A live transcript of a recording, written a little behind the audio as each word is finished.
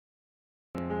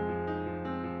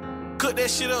Cook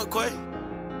that shit up, Quay.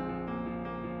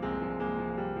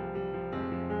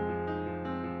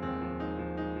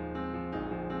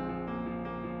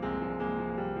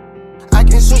 I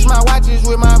can switch my watches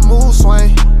with my mood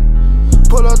swing.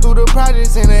 Pull up through the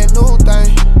projects in that new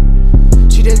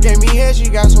thing. She just gave me head, she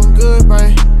got some good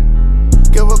brain.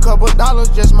 Give a couple dollars,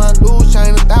 just my loose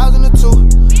chain, 1,000 or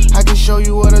 2. I can show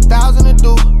you what 1,000 to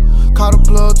do. Call the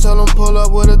plug, tell them pull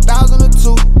up with 1,000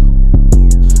 or 2.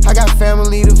 I got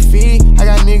family to feed, I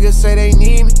got niggas say they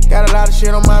need me. Got a lot of shit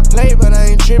on my plate, but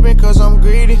I ain't tripping cause I'm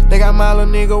greedy. They got my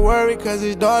little nigga worried cause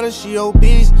his daughter, she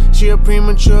obese. She a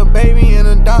premature baby and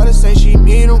her daughter say she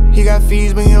need him. He got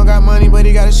fees but he don't got money, but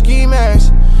he got a ski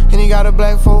mask. And he got a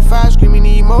black 4-5 screaming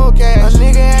need more cash. A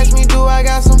nigga asked me do I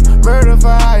got some murder for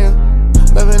hire.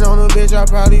 Living on a bitch I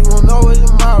probably won't know it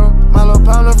tomorrow. My little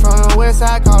partner from the west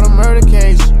side called a murder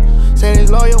case. Said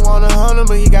his lawyer want 100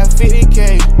 but he got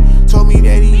 50K. Told me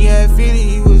that he had 50,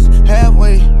 he was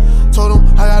halfway. Told him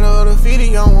I got other 50,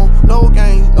 I don't want no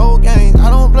games, no games. I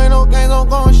don't play no games, I'm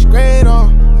going straight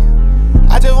off.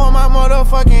 I just want my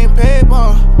motherfucking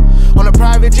paper. On a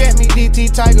private jet, me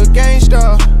DT Tiger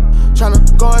gangster.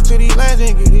 Tryna go into these lands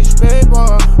and get this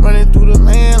paper. Running through the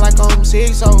land like I'm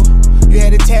 6-0. You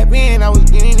had to tap in, I was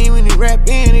getting in when it rap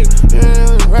in. It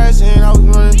was racing, I was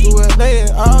running through LA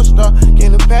at All-Star.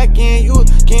 Getting the pack in, you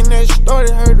was getting that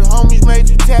started. Heard the homies made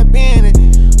you tap in it.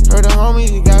 Heard the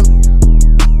homies, you got me.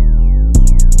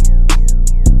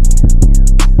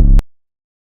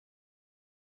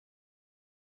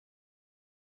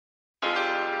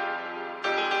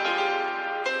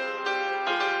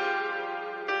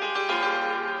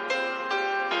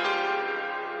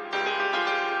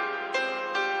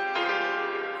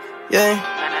 Yeah.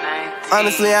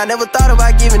 Honestly, I never thought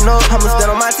about giving up. I'ma stand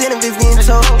on my 10 if it's getting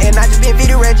tough. And I just been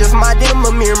video red just my denim,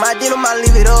 a mirror, my denim, I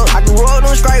leave it up. I can roll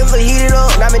them strikers, so heat it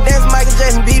up. And I been dancing Michael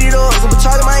Jackson, beat it up.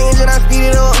 Supercharging my engine, I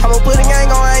speed it up. I'ma put a gang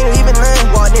on, I ain't leaving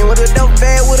none. Walked in with a dope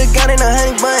bag, with a gun and a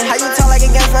honey bun. How you talk like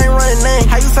a gangster, ain't running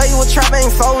none? How you say you a trap,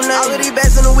 ain't sold none? All of these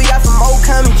bats in the week, got some more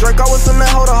coming. Draco with some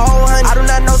nut, hold a whole honey. I do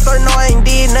not know, sir, no, I ain't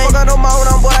did nothing. Fuck on no more,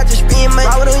 I'm boy, I just spin money.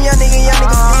 Ride with them young niggas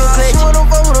still clutch. You wanna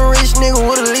fuck with a rich nigga,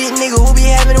 with a lit nigga who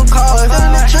be having them cars. Still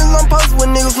in the trenches, I'm posted with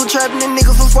niggas who trapping and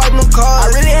niggas who swiping them cars.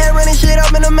 I really had running shit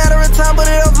up in a matter of time, but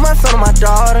it up for my son and my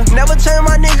daughter. Never change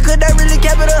my nigga, cause they really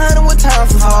kept it 100 with times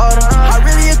was harder. I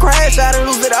really a crash, I done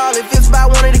lose it all if it's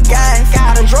about one of the guys.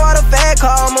 I done draw the fat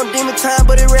car, I'm on demon time,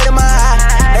 but it red in my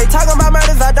eye. They talking about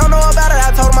murders, I don't know about it,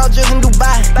 I told them I was just in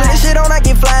Dubai. Put this shit on, I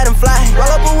get fly and fly. Roll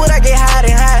up a wood, I get high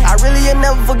and high. I really will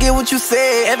never forget what you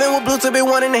said. Evan with blue to be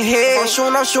one in the head. I'm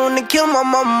shooting to kill my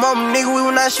mama, nigga, we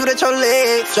will not shoot at your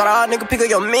legs. Shot out, nigga, pick up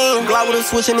your man. Glock with a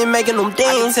switch and then making them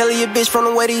dance. Tell your bitch from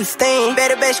the way these sting.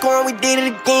 Better back scoring, we did it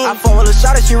again. I fall with a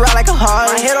shot and she ride like a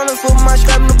heart. My head on the foot, my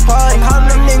strap in the party. I'm calling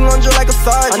them niggas on drill like a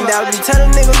sergeant. Undoubtedly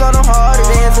telling niggas on the hard.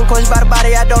 They answering questions by the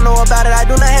body, I don't know about it. I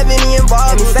do not have any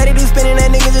involvement. And he say they be spinning,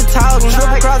 that nigga just talking.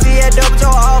 Triple cross, he had double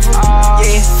your offer.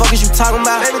 Yeah, fuck is you talking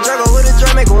about? Baby Draco with a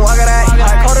drum, make him walk it out.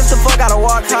 I cold as the fuck, gotta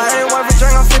walk hard. I ain't worth a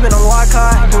drink, I'm sipping on walk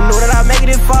hard. Who knew that I make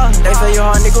it far? They say you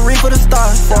hard, nigga, reach for the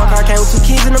stars. 4 car came with 2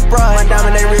 keys in the brush. My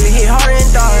diamond, they really hit harder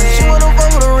and dark. She wanna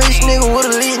fuck with a rich nigga, with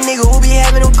a lit nigga who be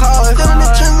having them cars. Still in the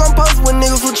trenches, I'm posted with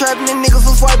niggas who trapping and niggas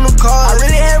who swiping them cars. I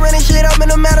really had running shit up in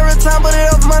a matter of time, but it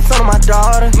up for my son and my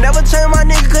daughter. Never change my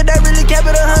nigga, cause they really kept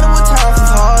it 100 with times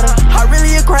was harder. I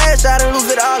really a crash, I done lose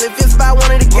it all if it's about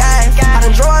one of the guys. I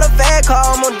done draw the fat car,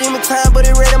 I'm on demon time, but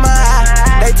it red in my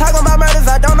eye. They talking about murders,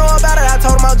 I don't know about it, I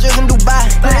told them I was just in Dubai.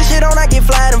 Put this shit on, I get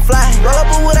fly and fly. Roll up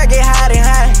a wood, I get high and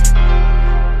high.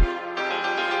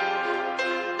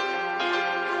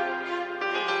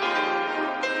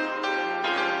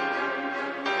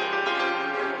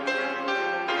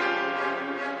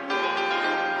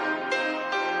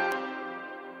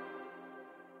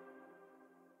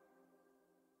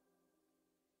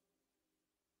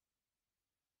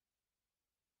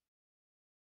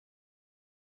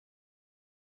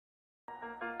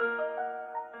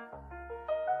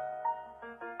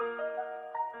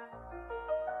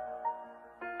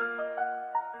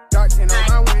 Dark tin on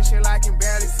my windshield, I can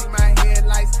barely see my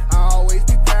headlights. I always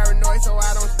be paranoid, so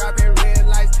I don't stop at red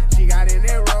lights. She got in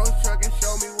that Rolls truck and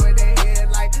showed me what they head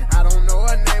like. I don't know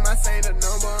her name, I say the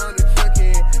number on the truck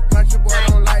head. Country boy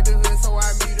don't like the hood, so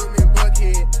I meet him in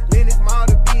Buckhead. Lennox Mall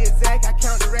to be exact, I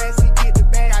count the rats, he get the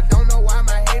bag. I don't know why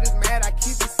my haters mad, I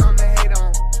keep it something to hate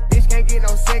on. Bitch can't get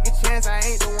no second chance, I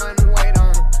ain't the one to wait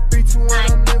on. 3, 2,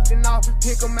 1, I'm lifting off.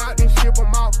 Pick them out, then ship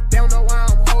them off. They don't know why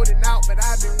I'm holding out, but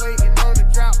I've been waiting on the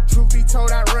drought. Truth be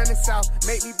told, I run the south.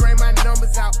 Make me bring my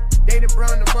numbers out. They done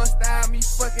brown the must out me,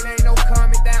 fuck it, ain't no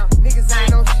calming down. Niggas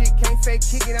ain't no shit, can't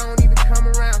fake kick it, I don't even come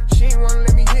around. She ain't wanna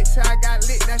let me hit till I got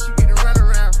lit, now she get to run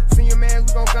around. Senior man,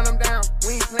 we gon' gun them down.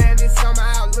 We ain't playing this summer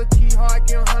out. Look, key hard,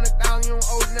 get 100,000, you don't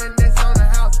owe nothing that's on the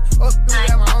house. Up through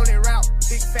that, my own route.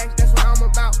 Big facts, that's what I'm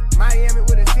about. Miami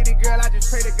with a city girl, I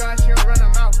just pray to God she don't run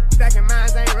them out. Stacking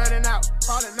mines, I ain't running out.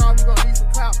 Falling off, you gon' need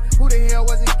some clout. Who the hell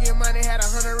wasn't getting money? Had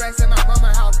 100 racks at my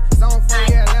mama house. Zone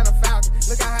 4, yeah, Atlanta Falcons.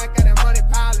 Look how I got that money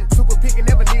piling. Super picking,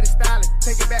 never need a styling.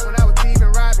 Take it back when I was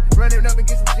thieving, robbing. Running up and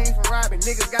get some jeans from robbing.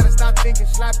 Niggas gotta stop thinking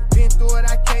sloppy. Been through it,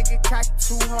 I can't get cocky.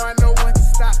 Too hard, no one can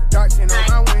stop. Dark 10 on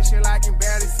my windshield, I can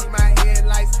barely see my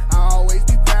headlights. I always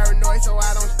be paranoid, so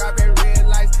I don't stop at red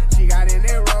lights. She got in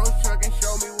that road truck and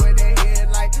showed me where they head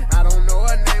like. I don't know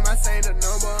her name, I say the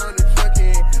number on the truck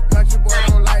head. Country boy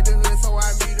don't like the hood, so I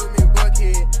meet him in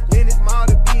Buckhead. Lennox Mall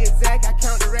to be exact, I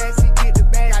count the rats, he get the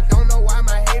bag. I don't know why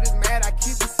my haters mad, I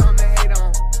keep it something to hate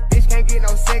on. Bitch can't get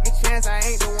no second chance, I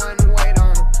ain't the one to wait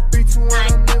on them. 3, 2, 1,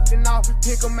 I'm lifting off,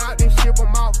 pick them out, then ship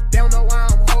them off. They don't know why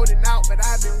I'm holding out, but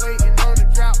I've been waiting on the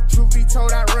drought. Truth be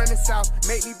told, I run the south,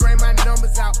 make me bring my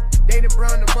numbers out. They done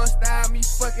brung the mustard out, me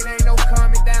fuck it, ain't no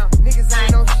calming down. Niggas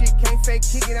ain't no shit, can't fake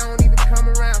kick it, I don't even come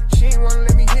around. She ain't wanna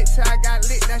let me hit till I got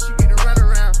lit, now she get to run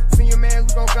around. Senior man,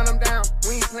 we gon' gun them down.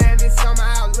 We ain't playing this summer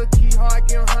out. Look, key hard,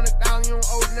 get 100,000, you don't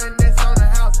owe nothing that's on the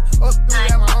house. Up through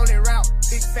that, my own route.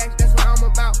 Big facts, that's what I'm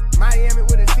about. Miami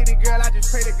with a city girl, I just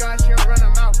pray to God she don't run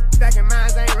them out. Stacking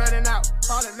mines, I ain't running out.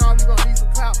 Falling off, you gon' need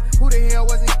some clout. Who the hell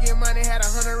wasn't getting money? Had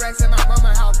 100 racks at my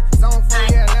mama house. Zone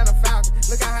 4, yeah, Atlanta Falcons.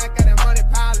 Look how I got that money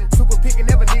piling. Super picking,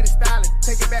 never need a styling.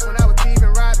 Take it back when I was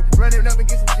thieving, robbing. Running up and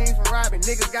get some jeans from robbing.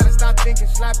 Niggas gotta stop thinking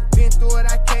sloppy. Been through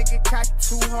it, I can't get cocky.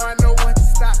 Too hard, no one to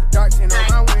stop. Dark 10 on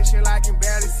my windshield, I can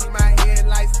barely see my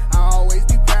headlights. I always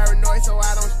be paranoid, so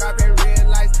I don't stop at red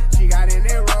lights. She got in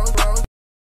that Rolls Royce.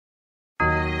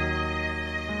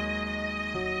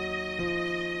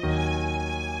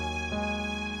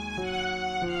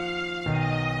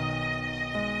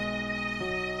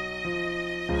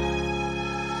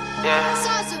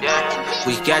 Yeah,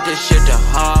 we got this shit the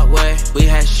hard way. We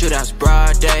had shootouts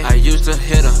broad day. I used to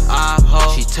hit a op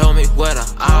hole. She told me where the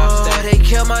ops stay. They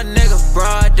killed my nigga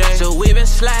broad day, so we been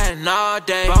sliding all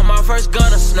day. Bought my first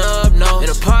gun, a snub nose, in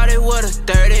a party with a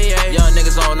 38. Young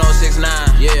niggas on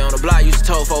 069. Yeah, on the block used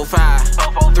to tow 45.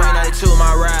 392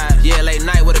 my ride. Yeah, late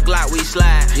night with a Glock we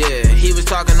slide. Yeah, he was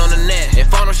talking on the net.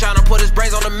 If on him trying to put his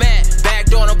brains on the mat. Back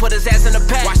door and put his ass in the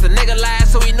pack. Watch the nigga lie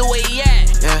so he knew where he at.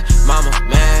 Yeah, mama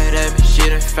mad at me, she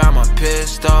done found my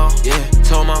pistol. Yeah,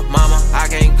 told my mama I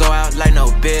can't go out like no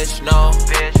bitch, no.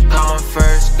 Got my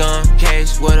first gun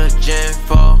case with a Gen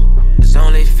 4. It's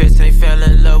only 15, fell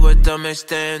in love with them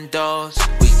extendos.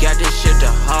 We got this shit the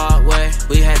hard way.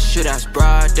 We had shootouts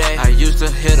broad day. I used to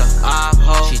hit a op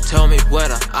hole. She told me where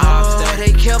the ops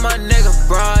stay. They killed my nigga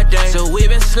broad day, so we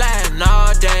been sliding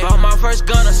all day. Bought my first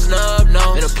gun, a snub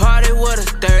nose, in a party with a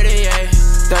 38.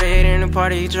 38 in the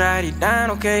party, he tried it down,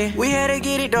 okay. We had to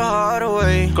get it the hard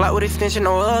way. Glock with extension,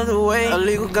 no other way.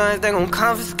 Illegal guns, they gon'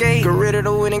 confiscate. Get rid of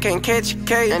the winning, can't catch a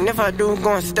case. And if I do,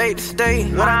 going state to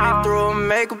state. What I been through,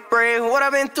 make a break. What I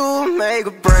been through, make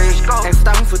a break. Can't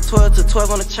stop me for 12 to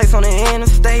 12 on the chase on the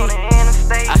interstate.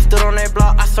 I stood on that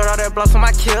block, I started out that block for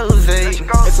my killers,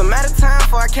 It's a matter of time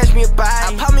before I catch me a body.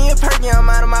 I pop me a perk, yeah, I'm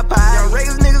out of my body. Young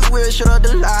Raiders niggas will shut up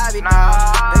the lobby.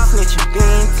 They snitch you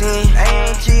bean 10,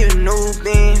 AMG a new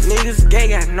bean. Niggas gay,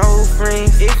 got no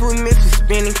friends. If we miss, we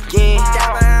spin again.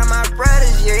 Got behind my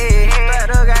brothers, yeah.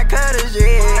 Brother got cutters,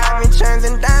 yeah. Diamond chains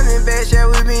and diamond bags, yeah,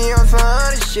 we be on some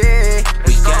other shit.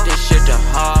 We got this shit the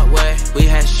hard way. We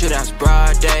had shootouts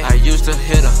broad day. I used to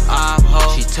hit a op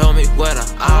hole. She told me where the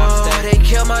ops stay. They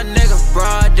killed my nigga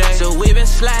broad day, so we been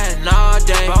sliding all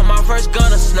day. Bought my first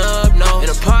gun, a snub nose, in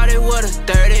a party with a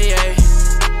 38.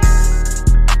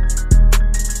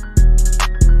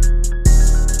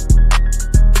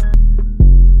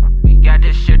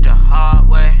 This shit the hard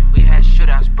way. We had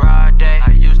shootouts broad day.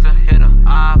 I used to hit a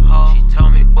op hole. She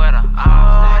told me where the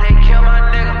ops stay. They killed my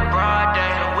nigga broad day,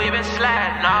 so we been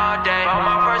sliding all day. Bought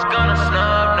my first gun, a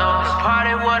snub nose,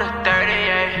 party with a 38.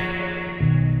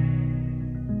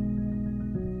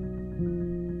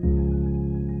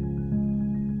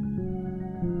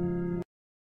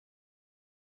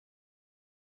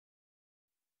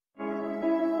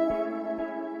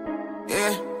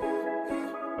 Yeah.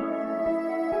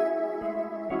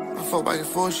 Fuck back and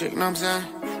forth shit, you know what I'm saying?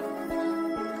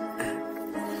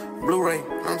 Blu-ray, you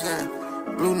know what I'm saying?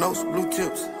 Blue notes, blue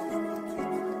tips.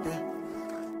 Yeah.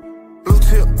 Blue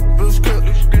tip, blue script.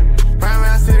 Ride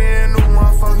around city in a new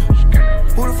motherfucker.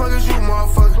 Who the fuck is you,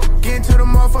 motherfucker? Get into the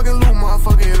motherfucking loot,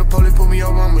 motherfucker. If the police put me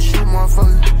over, I'ma shoot,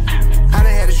 motherfucker. I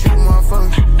done had to shoot,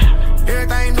 motherfucker.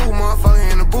 Everything new,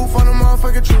 motherfucker. In the booth on the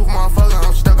motherfucking truth, motherfucker.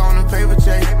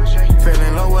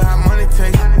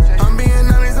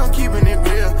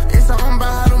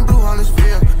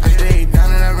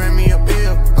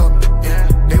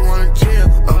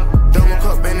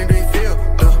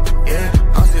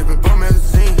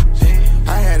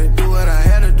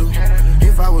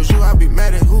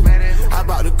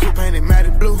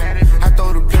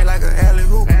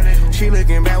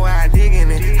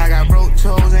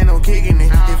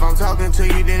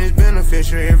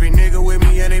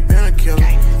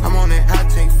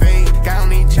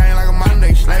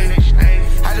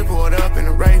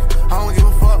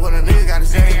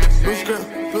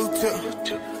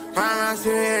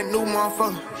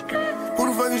 motherfucker? Who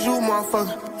the fuck is you,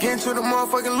 motherfucker? Get into the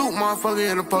motherfucking loop,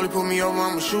 motherfucker. And the police put me over,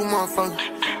 I'ma shoot, motherfucker.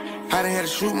 I done had to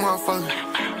shoot,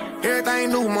 motherfucker. Everything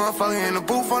new, motherfucker. In the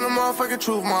booth on the motherfucking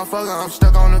truth, motherfucker. I'm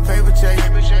stuck on the paper chase.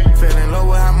 Feeling low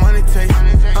with how money takes.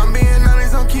 I'm being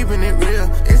honest, I'm keeping it real.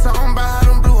 It's something about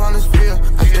how them blue hunters feel.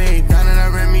 I stayed down and I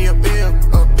ran me a bill.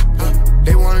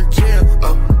 They wanna chill.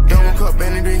 Double cup,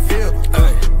 Benedict field.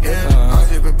 Yeah, I'm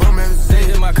sipping bum magazine. They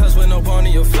hit my cuss with no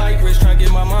pony or flight risk. Tryna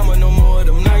get my mama no more of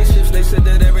them night shifts. They said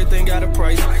that everything got a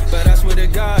price, but I swear to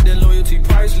God that loyalty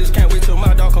priceless. Can't wait till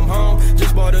my dog come home.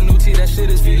 Just bought a new tee, that shit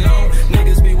is long.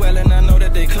 Niggas be wellin', I know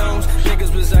that they clones.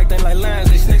 Niggas was acting like lions,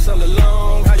 they snakes all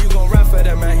along. How you gon' rap for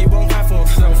that man? He won't rap for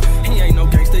himself. He ain't no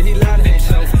gangster, he lied to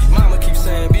himself. Mama keeps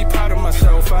saying, be proud of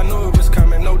myself. I knew it was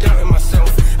coming, no doubt in myself.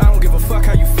 I don't give a fuck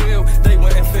how you feel. They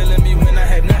wasn't feeling me when I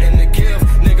had nothing to give.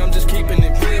 Nigga, I'm just keeping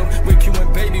it real. With you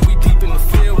and baby, we deep in the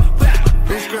field.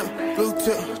 Bitch girl, blue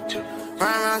tip.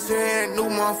 Ryan around sitting here, new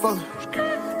motherfucker.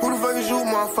 Who the fuck is you,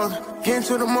 motherfucker? Get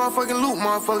into the motherfucking loop,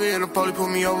 motherfucker. And the police put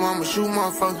me over, I'ma shoot,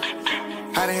 motherfucker.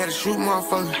 I done had to shoot,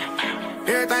 motherfucker.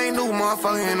 Everything new,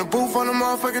 motherfucker. In the booth on the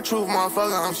motherfucking truth,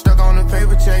 motherfucker. I'm stuck on the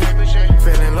paper chase.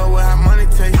 Feeling low with how money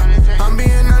takes. I'm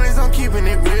being honest, I'm keeping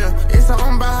it real. It's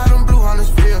something about how them blue hunters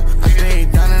feel. I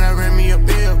stayed down and I ran me a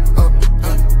bill.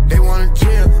 They wanna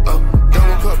chill.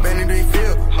 Double cup, Benedict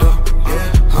field.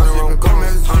 Yeah, I'm sipping bum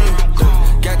magazine.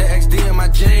 Got the XD in my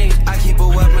jeans. I keep a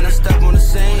weapon, I step on the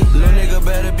scene. Little nigga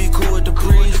better be cool with the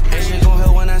breeze. Ain't shit gon'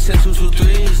 help when I send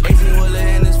 223s. 18 with a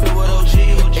hand is filled with OG.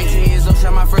 18 years old,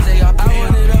 shot my first ARP. I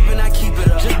run it up and I keep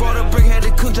it up. Just bought a brick, had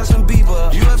to cook Justin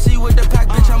Bieber. UFC with the pack,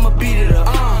 bitch, I'ma beat it up.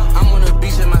 I'm on the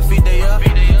beach and my feet they up.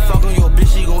 Fuck on your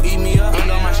bitch, she gon' eat me up.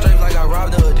 Under my stripes like I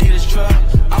robbed the Adidas truck.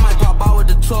 I might pop out with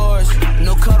the tours.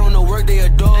 No cut on the work, they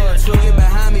adore. So get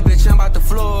behind me, bitch, I'm about the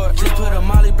floor. Just put a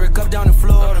molly brick up down the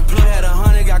floor. The play had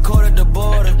 100, got caught at the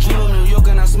border. Drew New York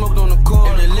and I smoked on the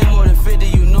court. If they live more than 50,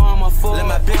 you know I'm a fool. Let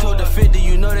my bitch hold the 50,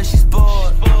 you know that she's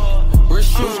bored. We're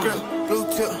shooting. Blue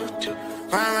tip.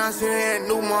 Ryan around sitting here,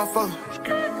 new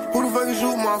motherfucker. Who the fuck is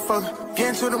you, motherfucker? Get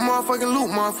into the motherfucking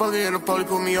loop, motherfucker. And the police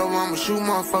put me over, I'ma shoot,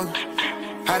 motherfucker.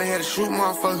 I done had to shoot,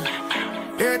 motherfucker.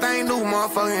 Everything new,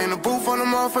 motherfucker. In the booth on the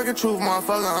motherfucking truth,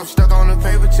 motherfucker. I'm stuck on the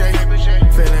paper chase.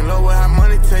 Feeling low with how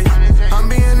money takes. I'm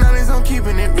being honest, I'm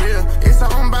keeping it real. It's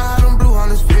something about how them blue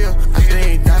hunters feel. I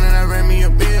stayed down and I ran me a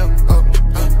bill.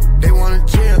 They wanna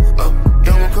chill.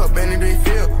 Double cup, Benedict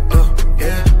field.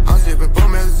 Yeah, I'm sipping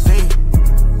bum magazine.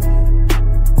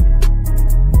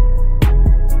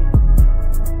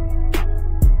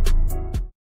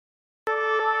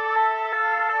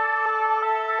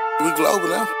 We global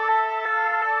now.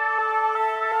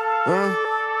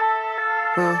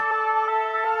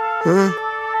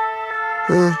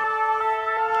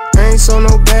 I ain't sold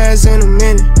no bags in a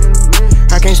minute.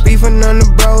 I can't speak for none of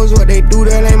the bros. What they do,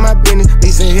 that ain't my business. They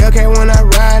say Hellcat when I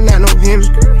ride, not no him.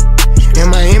 And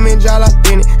my image all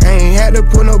authentic. I ain't had to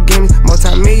put no gimmicks.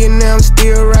 Multi-millionaire, I'm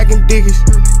still racking digits.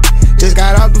 Just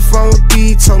got off the phone with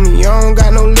P, told me you don't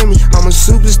got no limits. I'm a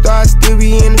superstar, still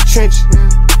be in the trenches.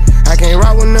 I can't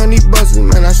rock with none of these buses,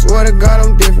 man, I swear to God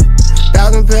I'm different.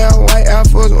 1,000 pair of white Air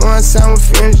Force One, sound with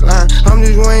finish line. I'm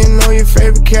just waiting on your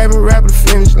favorite cabin rapper to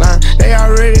finish line. They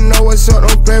already know what's up,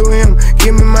 don't play with him,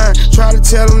 give me mine. Try to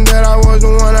tell them that I was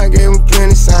the one, I gave them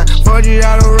plenty sign. $40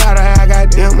 rider, I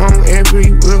got them on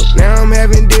every wheel. Now I'm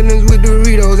having dealings with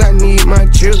Doritos, I need my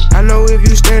chill. I know if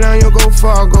you stay down, you'll go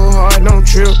far, go hard, don't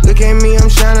trip. Look at me,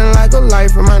 I'm shining like a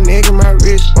light from my neck and my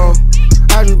wrist,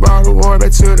 I just brought the war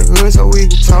back to the hood so we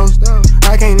can toast.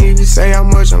 I can't even say how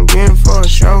much I'm getting for a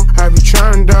show. I be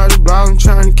trying to dodge the ball, I'm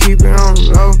trying to keep it on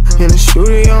the low. In the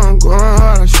studio, I'm going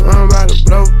hard, I swear I'm about to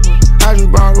blow. I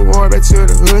just brought the war back to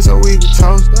the hood so we can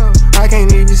toast. I can't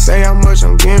even say how much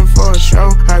I'm getting for a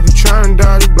show. I be trying to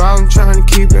dodge the ball, I'm trying to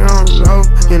keep it on the low.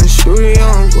 In the studio,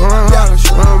 I'm going hard, I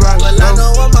swear I'm about to blow. Well, I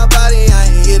know on my body,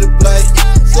 I ain't here to play.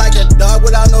 It's like a dog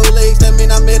without no legs, that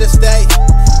mean I'm here to stay.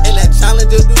 And that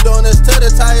Challenger do donuts till the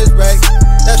tires break.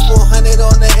 That's 400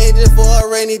 on the engine for a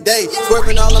rainy day.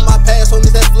 Swerving all of my past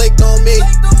homies that flaked on me.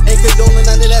 Ain't condoning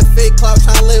none of that fake clout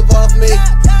trying to live off me.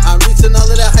 I'm reaching all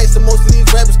of that heights that most of these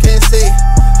rappers can't see.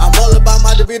 I'm all about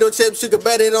my Dorito chips, you can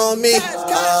bet it on me.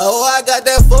 I got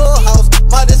that full house,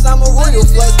 modest, I'm a royal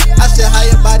flush. I should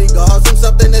hire bodyguards, I'm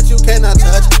something that you cannot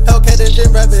touch. Hellcat engine,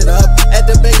 rev it up, at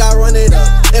the bank I run it up.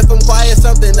 If I'm quiet,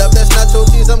 something up, that's not your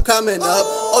cheese, I'm coming up.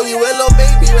 Oh, you a little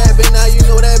baby rapping, now you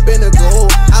know that been a goal.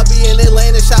 I'll be in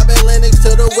Atlanta, shop at Lennox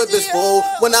till the whip is full.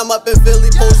 When I'm up in Philly,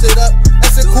 post it up,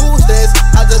 that's a cool stance.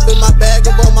 I just been my bag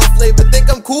up on my flavor, think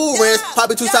I'm cool ranch.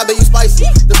 Poppy too side, you spicy.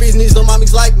 The reason these little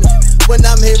mommies like me. When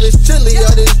I'm here, it's chilly,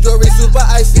 all this jewelry super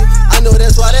icy. I know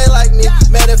that's why they like me.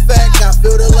 Matter of fact, I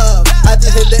feel the love. I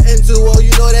just hit the N2O,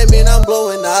 you know that mean I'm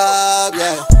blowing up,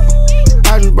 yeah.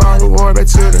 I just brought the war back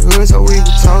to the hood so we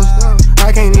can toast.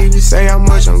 I can't even say how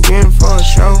much I'm getting for a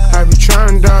show. I be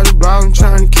trying to dodge the ball, I'm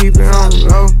trying to keep it on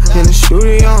the low. In the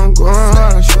studio, I'm going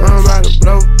hard, I'm sure I'm about to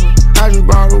blow. I just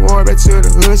brought the war back to the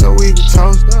hood so we can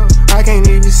toast. I can't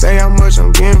even say how much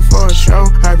I'm getting for a show.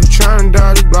 I be trying to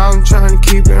dodge the ball, I'm trying to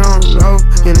keep it on the low.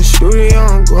 In the studio,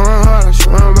 I'm going hard, I'm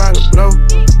sure I'm about to blow.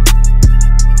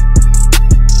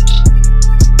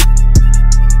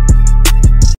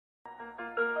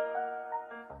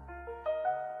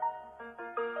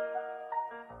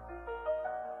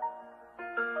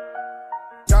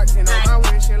 Darting on my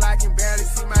windshield, I can barely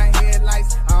see my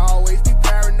headlights. I always be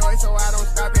paranoid, so I don't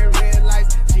stop at red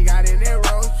lights. She got in that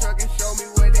road truck and showed me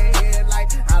where they head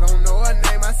like. I don't know her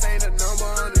name, I say the number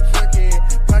on the truck head.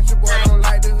 Country boy don't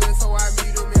like the hood, so I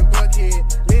meet him in Buckhead.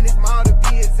 Lennox Mall to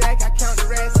be exact, I count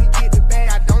the rats, he get the bag.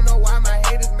 I don't know why my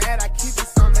haters mad, I keep it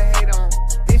something to hate on.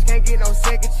 Bitch can't get no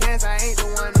second chance, I ain't the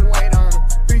one to wait on.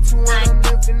 3, 2, 1, I'm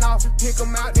lifting off. Pick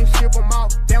them out, then ship them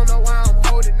off. They don't know why I'm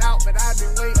holding out, but I've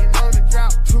been waiting on the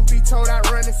drought. Truth be told, I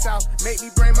run the south. Make me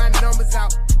bring my numbers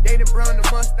out. They done brung the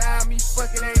must style, me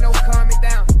fucking ain't no calming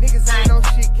down. Niggas ain't no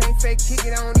shit, can't fake kick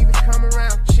it, I don't even come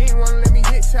around. She ain't wanna let me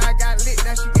hit till I got lit,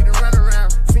 now she get to run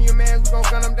around. Senior man, we gon'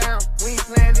 gun them down. We ain't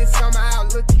playing this summer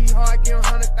out. Look, key hard, give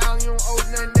 100,000, you don't owe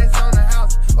nothing that's on the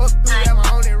house. Up through that, my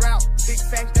own route. Big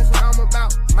facts, that's what I'm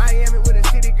about. Miami with a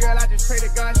city girl, I just pray to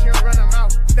God she'll run them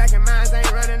out. Stacking mines,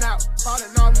 ain't running out.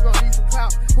 Falling off, you gon' need some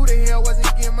clout. Who the hell wasn't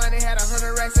getting money? Had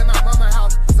 100 racks at my mama's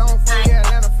house. Zone 4, yeah,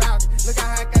 Atlanta Falcon. Look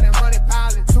how I got that money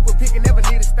piling. Super picky, never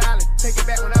need a stylist. Take it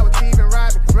back when I was thieving,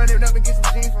 robbing. Running up and get some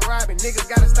jeans from robbing. Niggas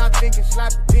gotta stop thinking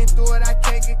sloppy. Been through it, I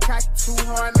can't get cocky. Too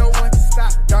hard, no one to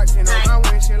stop. Dark tin on my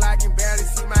windshield, I can barely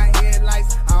see my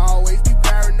headlights. I always be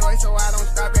paranoid, so I don't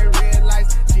stop at red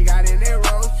lights. She got in that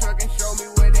road truck and showed me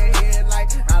where they head like.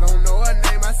 I don't know her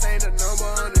name, I say the number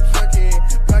on the truck head.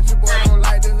 Country boy don't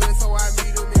like the hood, so I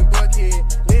meet him in Buckhead.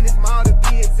 Lennox Mall to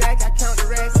be exact, I count the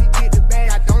rats, he get the bag.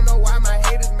 I don't know why my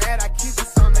haters mad, I keep it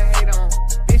something to hate on.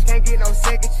 Bitch can't get no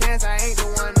second chance, I ain't the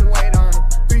one to wait on.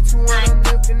 3, 2, 1, I'm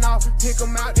lifting off. Pick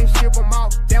them out, then ship them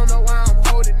off. They don't know why I'm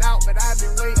holding out, but I've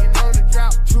been waiting on the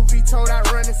drought. Truth be told, I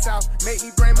run the south. Make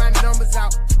me bring my numbers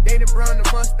out. They done brung the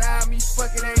must style, me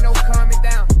fucking ain't no calming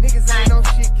down. Niggas ain't no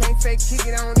shit, can't fake kick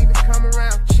it, I don't even come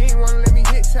around. She ain't wanna let me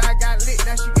hit till I got lit,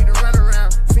 now she get to run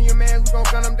around. Senior man, we gon'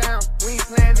 gun them down. We ain't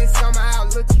playing this summer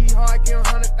out. Look, key hard, give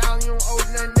 100,000, you don't owe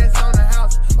nothing that's on the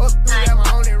house. Up through that, my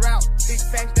own route. Big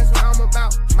facts, that's what I'm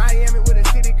about. Miami with a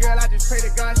city girl, I just pray to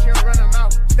God she'll run them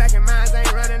out. Stacking mines,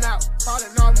 ain't running out.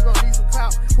 Falling off, you gon' need some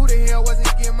clout. Who the hell wasn't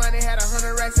getting money? Had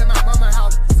 100 racks at my mama's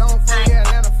house. Zone 4, yeah,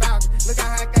 Atlanta Falcon. Look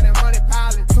how I got that money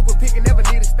piling. Super picky, never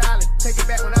need a stylist. Take it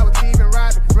back when I was thieving,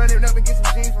 robbing. Running up and get some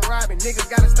jeans from robbing. Niggas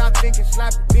gotta stop thinking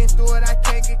sloppy. Been through it, I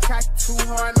can't get cocky. Too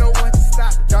hard, no one to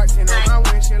stop. Dark tin on my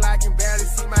windshield, I can barely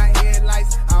see my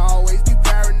headlights. I always be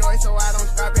paranoid, so I don't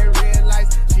stop at red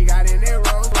lights. She got in that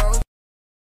road.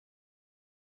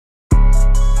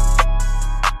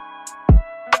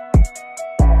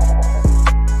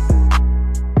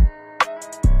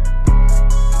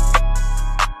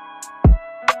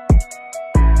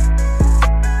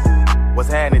 What's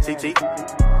happening, Chi?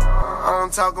 I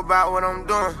don't talk about what I'm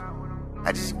doing,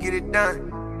 I just get it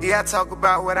done. Yeah, I talk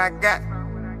about what I got,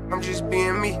 I'm just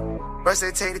being me. First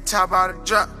they take the top out of the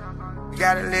drop, you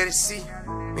gotta let it see.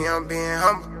 Me, I'm being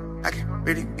humble, I can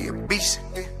really be a beast.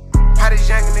 Yeah. How this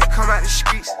youngin' that come out the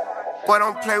streets, boy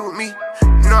don't play with me.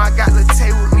 You know I got Lil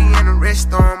Tay with me and the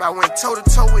rest of 'em. I went toe to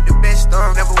toe with the best of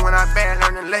 'em. Never when I bad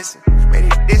learned a lesson. Made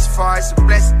it this far, it's a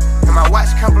blessing. And my watch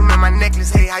compliment my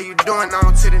necklace. Hey, how you doing?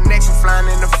 On to the next one. Flying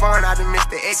in the phone, I done missed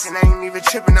the X and I ain't even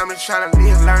tripping. I'm just trying to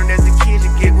live. Learned as a kid,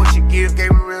 you get what you give.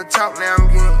 Gave me real talk, now I'm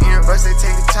getting in. First they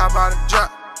take the top out of the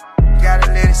drop, you gotta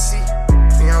let it see.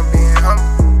 Me, I'm being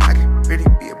humble, I can really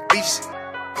be a beast.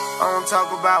 I don't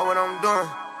talk about what I'm doing,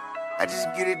 I just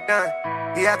get it done.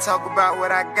 Yeah, I talk about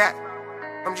what I got,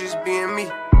 I'm just being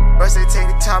me. First they take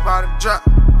the top out of the drop,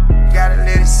 you gotta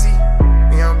let it see.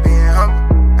 Me, I'm being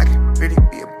humble, I can really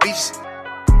be a beast.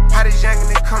 How this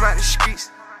youngin' that come out the streets,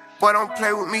 boy don't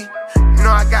play with me. You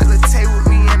know I got Lil Tay with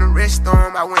me and the rest of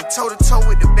 'em. I went toe to toe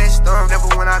with the best of 'em. Never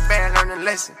when I bad learned a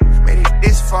lesson. Made it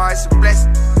this far, it's a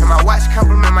blessing. And my watch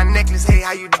compliment my necklace. Hey,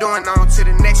 how you doing? On to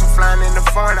the next one. Flying in the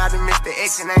phone, I done missed the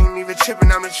X and I ain't even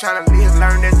tripping. I'm just trying to live.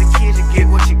 Learned as a kid, you get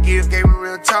what you give. Gave me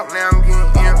real talk, now I'm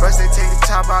getting in. First they take the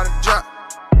top out of the drop,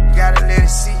 you gotta let it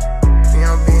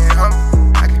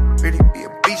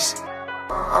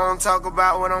talk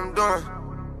about what I'm doing,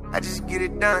 I just get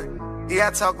it done. Yeah,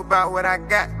 I talk about what I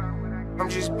got, I'm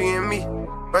just being me.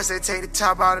 First they take the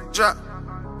top out the drop,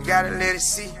 you gotta let it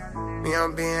see. Me,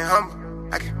 I'm being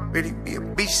humble, I can really be a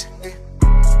beast, yeah.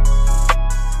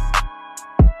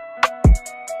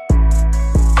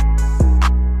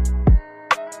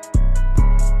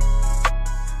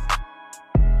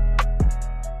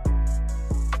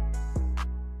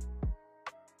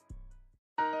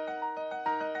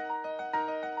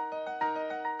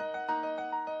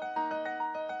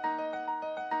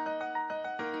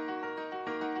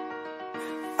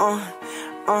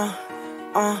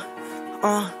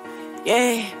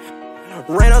 Yeah.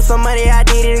 Ran up some money, I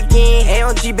did it again.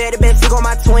 AMG better bet took on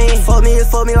my twin. Fuck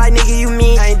me like nigga, you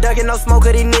mean. I ain't ducking no smoke,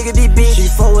 cause these niggas be bitch. She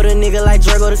fuck with a nigga like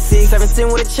Drago the 6.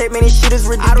 17 with a check, man, this shit is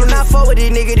ridiculous. I do not fuck with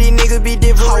these niggas be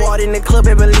different. I walked in the club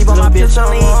and believe on my bitch,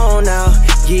 I'm on now.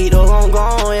 Guido gon'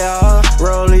 go, y'all.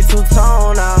 Rollie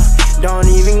two-tone now. Don't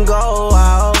even go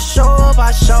out. Show up,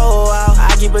 I show out.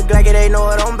 I keep a Glock, they know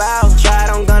what I'm about. Try it,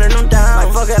 I'm gunning them down.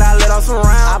 Like fuck it, I let off some rounds.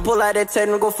 I pull out that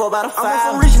technical for about a 5. I'm on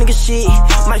some rich nigga shit.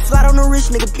 Might slide on the rich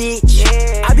nigga bitch.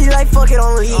 I be like fuck it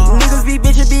on lead. Niggas be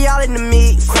bitches be all in the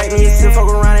mix. Crack me a sip, fuck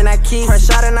around and I kiss. Fresh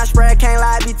out and I spray, I can't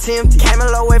lie, I be tempted. Came a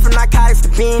low way from narcotics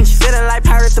to binge. Feeling like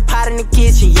pirates, the pot in the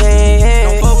kitchen, yeah.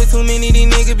 Don't fuck with too many,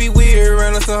 these niggas be weird.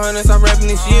 Run up some hundreds, I'm rapping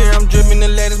this year. I'm dripping the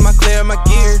letters, my clear, my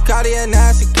gear. Cardiac, now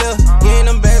I see clear. Getting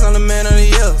them bags on the man of the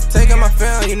year. Taking my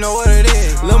fam, you know what it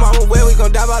is. Lil' mama, where we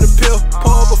gon' die by the pill.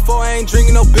 Pour up before, I ain't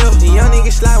drinking no bill. The young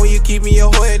niggas slide when you keep me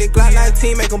your hood. The Glock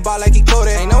 19 make him ball like he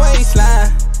Kodak. Ain't no way he slide.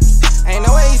 Ain't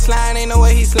no way he slime, ain't no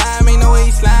way he slime, ain't no way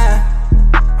he slime.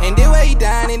 Ain't the way he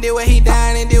dying, ain't the way he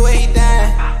dying, ain't the way he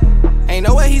dying. Ain't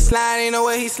no way he slide, ain't no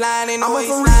way he slide, ain't no way he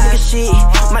slide. I'm on some rich nigga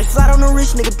shit. Might slide on the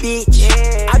rich nigga bitch.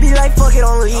 I be like fuck it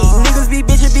on lead. Niggas be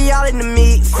bitches be all in the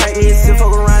mix. Crack me a sip,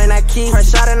 fuck around and I keep.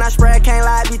 Fresh out and I spray, I can't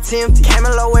lie, I be tempted. Came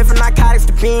a low way from narcotics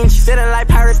to binge. Feeling like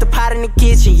pirates, the pot in the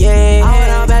kitchen, yeah. I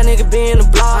went out bad nigga be in the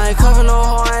block. I ain't cuffin' no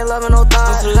hoe, I ain't loving no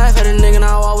thoughts. I still laugh at a nigga,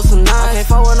 now I walk with some knives. I can't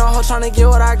fuck with no hoe tryna get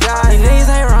what I got. These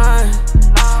niggas ain't rhyme.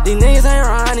 These niggas ain't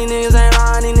rhyme, these niggas ain't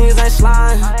lying, these niggas ain't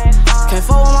slime. Can't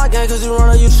fuck with my gang cause you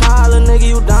run or you try, little nigga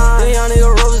you dying. Then young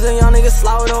nigga roses, then young nigga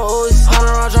slide with no Uzi. 100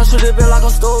 round drum, shoot it bit like I'm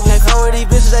stupid. Can't come with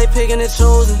these bitches, they picking and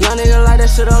choosing. Young nigga like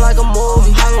that shit up like a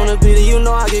movie. I wanna beat it, you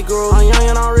know I get groovy. I'm young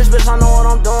and I'm rich, bitch, I know what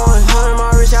I'm doing. 100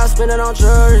 my rich, I spend it on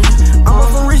jewelry. I'm on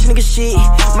some rich nigga shit.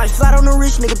 Might slide on the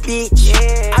rich nigga bitch.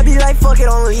 I be like fuck it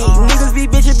on lead. Niggas be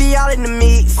bitches be all in the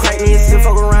mix. Crack me a sip,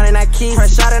 fuck around and I kiss.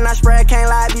 Fresh out and I spray, I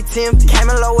can't lie, I be tempted. Came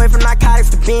a low way from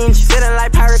narcotics to binge. Feeling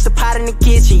like pirates, the pot in the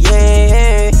kitchen,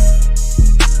 yeah.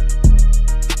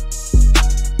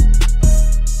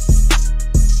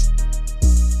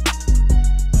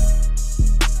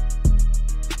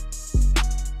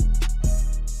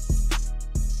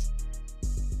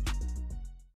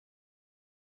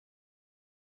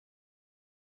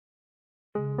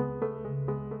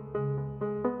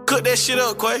 Cook that shit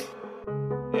up, Quay.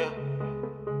 Yeah.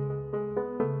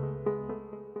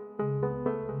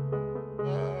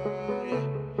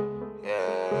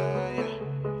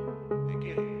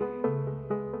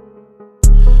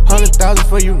 $100,000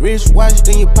 for your wristwatch,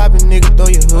 then you pop it, nigga, throw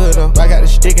your hood up. I got the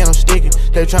stick and I'm sticking.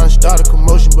 They tryna start a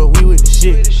commotion, but we with the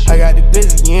shit. I got the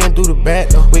glizzy, you ain't through the back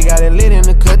though. We got it lit in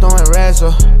the cut, throwing rats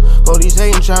up. Police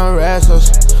hatin' tryna harass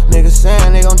us. Niggas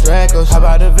saying they gon' drag us. How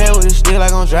about the van with a stick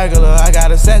like on Dracula? I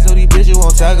got a sack so these bitches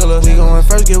won't tackle us. We going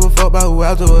first, give a fuck about who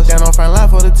after us. Stand on front line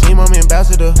for the team, I'm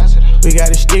ambassador. We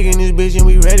got a stick in this bitch and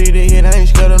we ready to hit. I ain't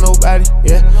scared of nobody,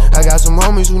 yeah. I got some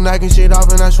homies who knocking shit off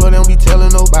and I swear they don't be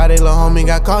telling nobody. Lil' homie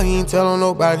got caught, he ain't tellin'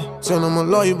 nobody. Send him a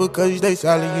lawyer because you stay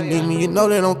silent. You need me, you know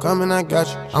they don't come and I got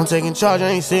you. I'm taking charge, I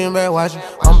ain't sitting back watching.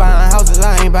 I'm buying houses,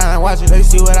 I ain't buying watches. They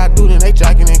see what I do, then they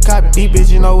tracking and copy. These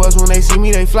bitches know us when they see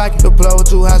me, they flocking. The plug was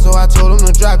too high, so I told them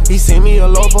to drop it. He sent me a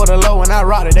low for the low and I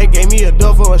rocked it. They gave me a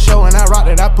door for a show and I rocked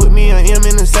it. I put me an M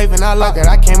in the safe and I locked it.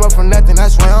 I came up from nothing, I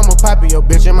swear I'm a poppy. Yo,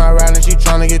 bitch in my ride and she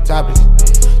tryna get topics.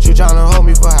 She tryna hold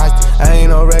me for hostage. I ain't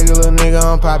no regular nigga,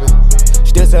 I'm poppin'.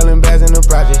 Still selling bags in the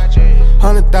project.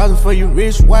 $100,000 for your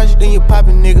wristwatch, then you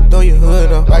poppin', nigga, throw your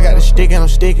hood up. I got the stick and I'm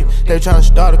sticking. They tryna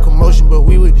start a commotion, but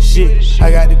we with the shit.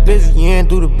 I got the glizzy, you ain't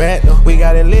through the back though. We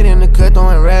got it lit in the cut,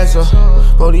 throwing rats up.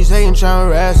 Police hatin' tryna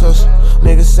harass us.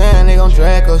 Niggas saying they gon'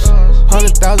 drag us.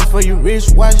 $100,000 for your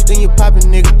wristwatch, then you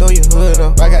poppin', nigga, throw your hood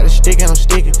up. I got the stick and I'm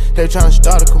sticking. They tryna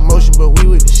start a commotion, but we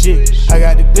with the shit. I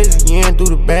got the glizzy, you ain't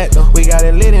through the back though. We got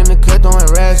it lit in the cut, throwing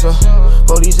rats up.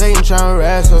 Police hatin' tryna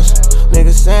harass us.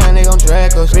 Niggas saying they gon'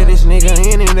 drag us. Realest nigga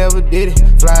in it, never did it.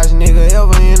 Flyest nigga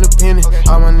ever independent.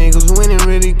 All my niggas winning,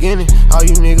 really getting it. All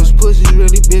you niggas pussies,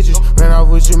 really bitches. Ran off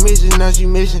with your mission, now she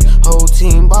missing. Whole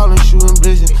team ballin', shooting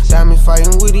blizzard. Diamonds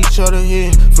fighting with each other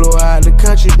here. Flow out the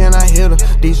country, then I hit 'em.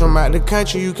 These from out the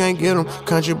country, you can't get 'em.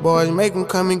 Country boys make 'em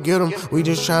come and get 'em. We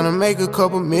just tryna make a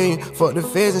couple million. Fuck the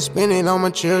feds and spend it on my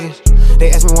children.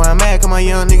 They ask me why I'm mad, cause my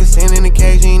young nigga sitting in the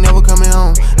cage, he ain't never coming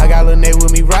home. I got Lil Nate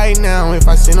with me right now. If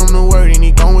I send him the word, then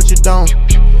he gone with your dome.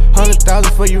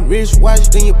 100,000 for your wrist watch,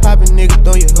 then you poppin', nigga,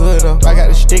 throw your hood up. I got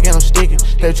the stick and I'm sticking.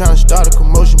 They tryna start a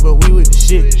commotion, but we with the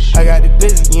shit. I got the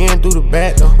glizzy, you ain't through the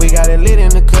back though. We got it lit in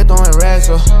the cut, throwing rats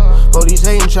up. Police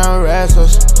hatin', tryna harass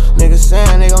us. Niggas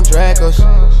saying they gon' drag us.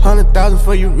 100,000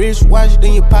 for your wrist watch,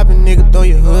 then you poppin', nigga, throw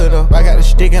your hood up. I got the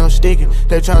stick and I'm sticking.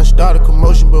 They tryna start a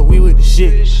commotion, but we with the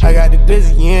shit. I got the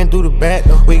glizzy, you ain't through the back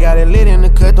though. We got it lit in the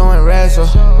cut, throwing rats up.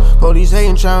 Police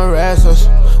hatin', tryna harass us.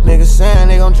 Niggas saying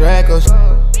they gon' drag us.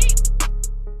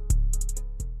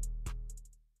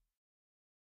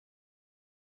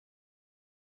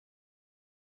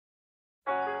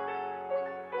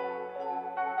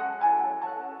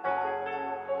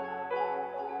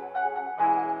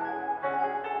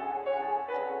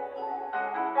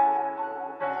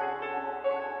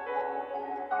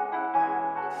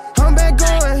 I'm back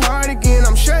going hard again,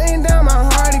 I'm shutting down my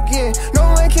heart again. No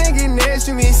one can get next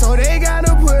to me, so they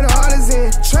gotta put orders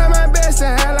in. Try my best to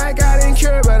act like I didn't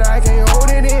care, but I can't hold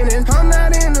it in. And I'm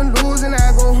not in the losing,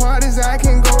 I go hard as I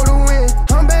can go to win.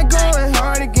 I'm back going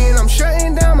hard again, I'm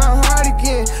shutting down my heart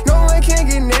again. No one can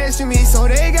get next to me, so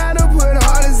they gotta put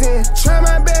orders in. Try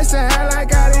my best to act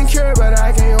like I didn't care, but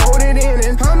I can't hold it in.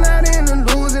 And I'm not in the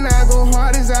losing, I go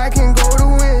hard as I can go to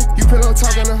win. You pillow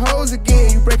talking to hoes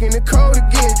again, you breaking the code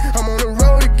again. I'm on the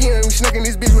road again, we snacking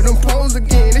this bitch with them poles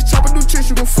again. This chopper do tricks,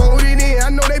 you can fold it in. I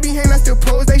know they be hating, I still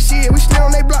pose they shit. We slid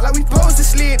on they block like we posed to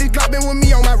slid. This Glock been with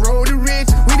me on my Roddy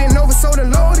Ricch. We didn't oversold the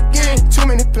load again. Too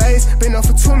many plays, been up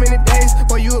for too many days.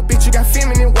 Boy, you a bitch, you got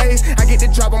feminine ways. I get the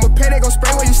drop, I'ma pay, they gon'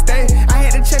 spray where you stay. I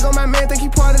had to check on my man, think he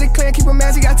part of the clan. Keep him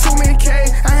ass, he got too many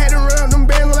K's. I had to run up them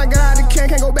bands when I got out the can.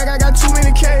 Can't go back, I got too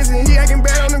many K's. And he acting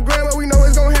bad on the ground, but we know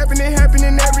it's gon' happen. It happen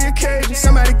in every occasion.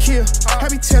 Somebody kill, I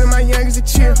be telling my youngest to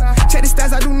chill. Check the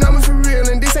stats, I do numbers for real.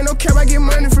 And this ain't no cap, I get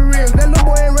money for real. That little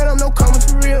boy ain't run up no commas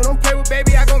for real. Don't play with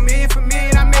baby, I go million for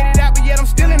million. I made it out, but yet I'm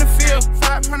still in the field.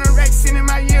 500 racks sitting in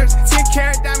my ears. 10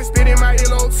 carat diamonds spit in my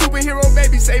earlobe. Superhero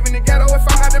baby saving the ghetto. If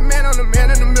I'm not the man, I'm the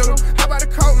man in the middle. How about a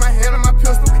coat, my hand on my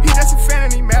pistol? He just a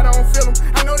fan and he mad, I don't feel him.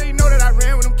 I know they know that I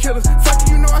ran with them killers. Fuck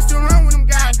you, know I still run with them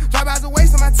guys. Drive-bys a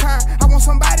waste of my time. I want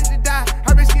somebody to die.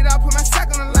 I risk it all, put my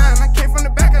sack on the line. I came from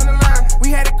the back of the line. We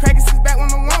had it cracking since back when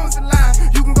the one was alive.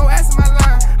 You can go ask my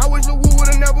line. I wish the Woo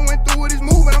would've never went through with his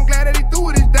move, but I'm glad that he threw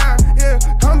with his dime. Yeah,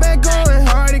 I'm back going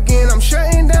hard again. I'm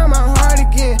shutting down my heart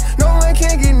again. No one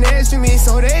can get next to me,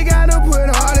 so they gotta put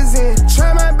orders in.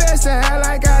 Try my best to act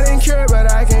like I didn't care,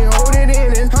 but I can't hold it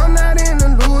in. And I'm not in the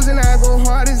losing, I go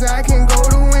hard as I can go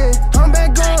to win. I'm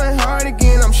back going hard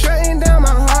again. I'm shutting down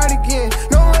my heart again.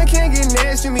 No one can get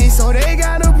next to me, so they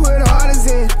gotta put orders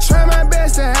in. Try my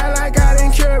best to act like I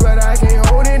didn't care, but I can't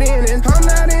hold it in. And I'm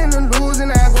not in the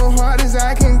losing, I go hard as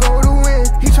I can go to win.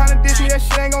 He tryna diss me, that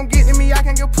shit ain't gon' get to me. I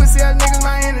can't give pussy ass niggas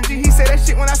my energy. He say that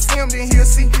shit when I see him, then he'll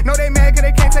see. Know they mad cause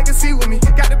they can't take a seat with me.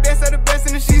 Got the best of the best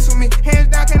in the sheets with me. Hands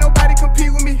down, can't nobody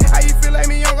compete with me. How you feel like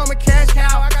me young, I'm a cash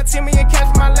cow. I got 10 million cash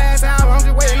for my last album. I'm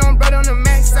just waiting on brother on the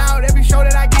max out. Every show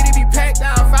that I get, it be packed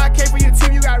out. 5K for your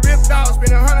tip, you got ripped off.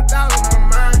 Spending 100,000 on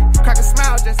mine. Crack a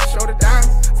smile just to show the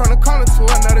diamonds. From the corner to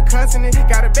another continent.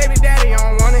 Got a baby daddy, I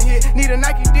don't wanna hit. Need a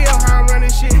Nike deal, how I'm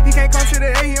running shit. He can't come to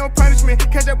the A, he don't punish me.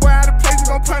 Catch that boy out of place, we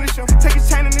gon' punish him. Take his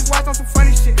chain and his watch on some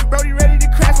funny shit. Brody ready to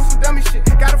crash on some dummy shit.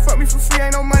 Gotta fuck me for free,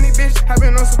 ain't no money, bitch. I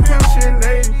been on some pimp shit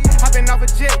lately. I been off a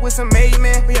jet with some made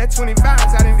man. We had 20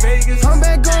 vibes out in Vegas. I'm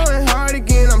back going hard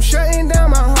again. I'm shutting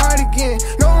down my heart again.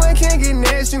 No one can get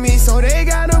next to me, so they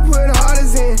gotta put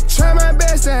orders in. Try my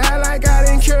best to act like I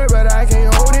didn't care, but I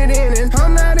can't hold it in. And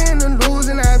I'm not in the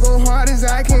losing, I go hard as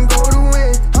I can go to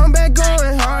win. I'm back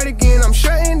going hard again. I'm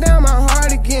shutting down my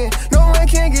heart again. No one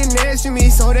can get next to me,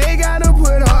 so they gotta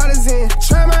put orders in.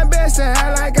 Try my best to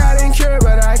act like I didn't care,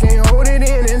 but I can't hold it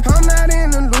in. And I'm not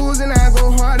in the losing, I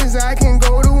go hard as I can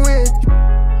go to win.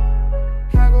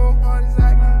 I go hard as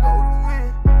I can go to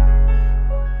win.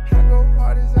 I go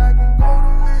hard as I can go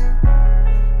to win.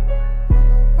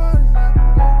 Hard as I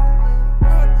can go to win.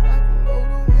 Hard as I can go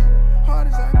to win. Hard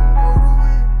as I can go to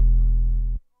win.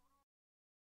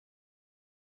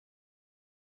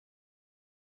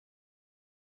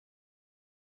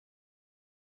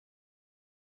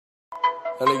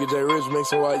 That nigga J Rich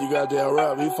mixing while you goddamn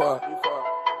rap, he fine.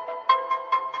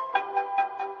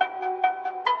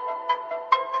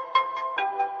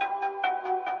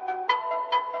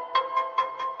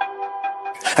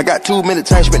 I got 2 minutes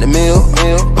time, spent a meal.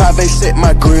 Pie base set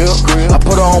my grill. I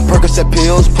put on Percocet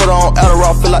pills, put on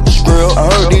Adderall, fill out the skrill.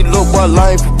 I heard these little boy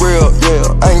lying for real,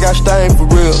 yeah. I ain't got stain for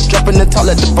real. Dropping the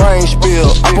top, let the brain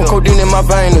spill. I put codeine in my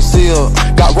vein to seal.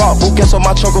 Got rock boot gas on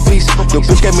my choco piece. Your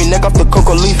bitch gave me neck off the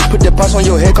cocoa leaf. Put that price on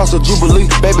your head, cost a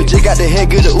jubilee. Baby G got the head,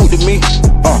 get it ooh to me.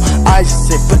 I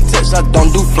sit protects, I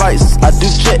don't do flights, I do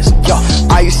checks. Yo,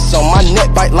 ice on my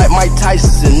neck, bite like Mike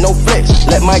Tyson, no flex.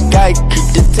 Let my guy keep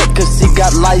the tech, cause he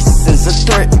got license, a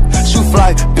threat. Shoot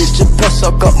fly, bitch, your pet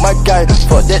suck up my guy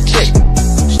for that check.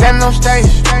 Standing on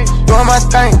stage, doing my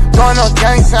thing, throwing no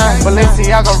gang sign.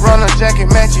 Balenciaga run a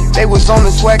jacket matching. They was on the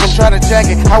swag and try to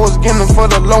jack it. I was getting them for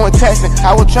the low and taxing.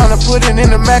 I was trying to put it in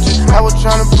the mattress. I was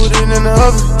trying to put it in the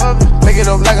oven. Make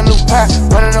it up like a new pie.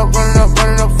 Running up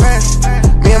fast.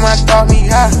 Me and my dog knee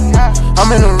high. I'm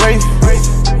in a race.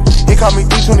 He called me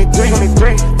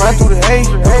D23. Run through the A.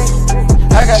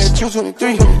 I got a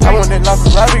 223. I want that life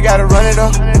Ferrari, gotta run it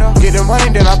up. Get the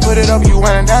money, then I put it up. You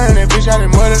winding down in that bitch, I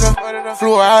done mud it up.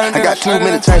 Flew out and I got 2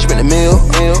 minutes time, spent a meal.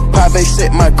 Pie base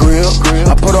set my grill.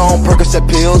 I put on Percocet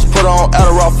pills, put on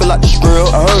Adderall, fill out the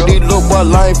skrill. I heard these little boy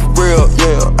lying for real,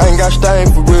 yeah. I ain't got stain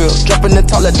for real. Dropping the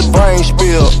top, let the brain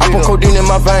spill. I put codeine in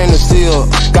my vein to seal.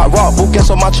 Got rock boot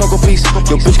gas on my choco piece.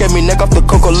 Your bitch gave me neck off the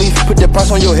cocoa leaf. Put that price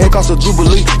on your head, cost a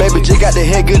jubilee. Baby G got the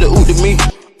head, get it ooh to me.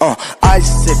 I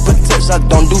sit protects, I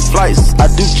don't do flights, I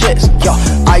do checks. Yo,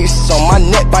 ice on my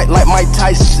neck, bite like Mike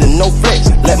Tyson, no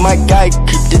flex. Let my guy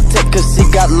keep the tech, cause he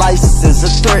got license, a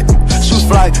threat. Shoot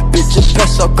fly, bitch, your pet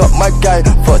suck up my guy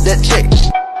for that check.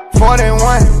 41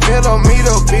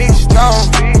 millimeter, bitch gone.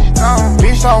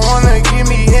 Bitch don't wanna give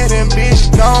me head and bitch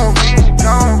gone.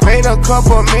 Made a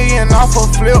couple million off a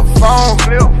flip phone.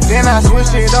 Then I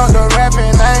switched it up to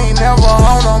rapping, I ain't never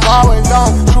home, I'm always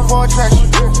on. True for attraction.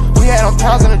 We had them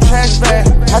pounds in the trash bag.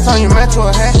 I turned your man to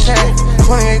a hashtag.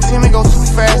 2018, we go too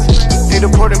fast. They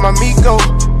deported my Migo.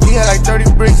 He had like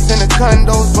 30 bricks in the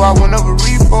condo, so I went up a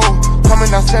repo. Coming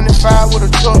down 75 with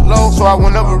a truckload, so I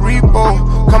went up a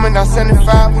repo. Coming down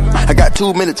 75 with a... I got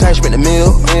 2 minutes time, spent a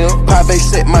meal. Pie base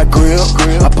set my grill.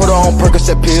 I put on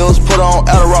Percocet pills, put on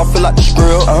Adderall, fill out the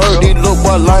skrill. I heard these little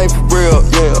boy lying for real,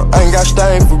 yeah. I ain't got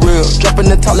stain for real. Dropping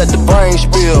the top, let the brain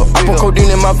spill. I put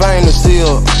codeine in my vein to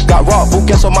seal. Got rock boot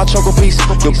gas on my choco piece.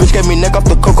 Your bitch gave me neck off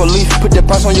the cocoa leaf. Put that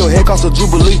price on your head, cost a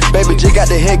jubilee. Baby G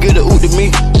got the head, get it ooh to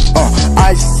me.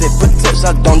 I sit protects,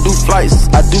 I don't do flights,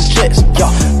 I do checks. Yo,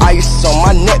 ice on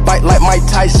my neck, bite like Mike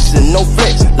Tyson, no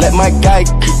flex. Let my guy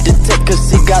keep the tech, cause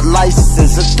he got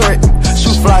license, a threat.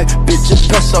 Shoot fly, bitch, your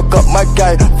pet suck up my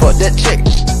guy for that check.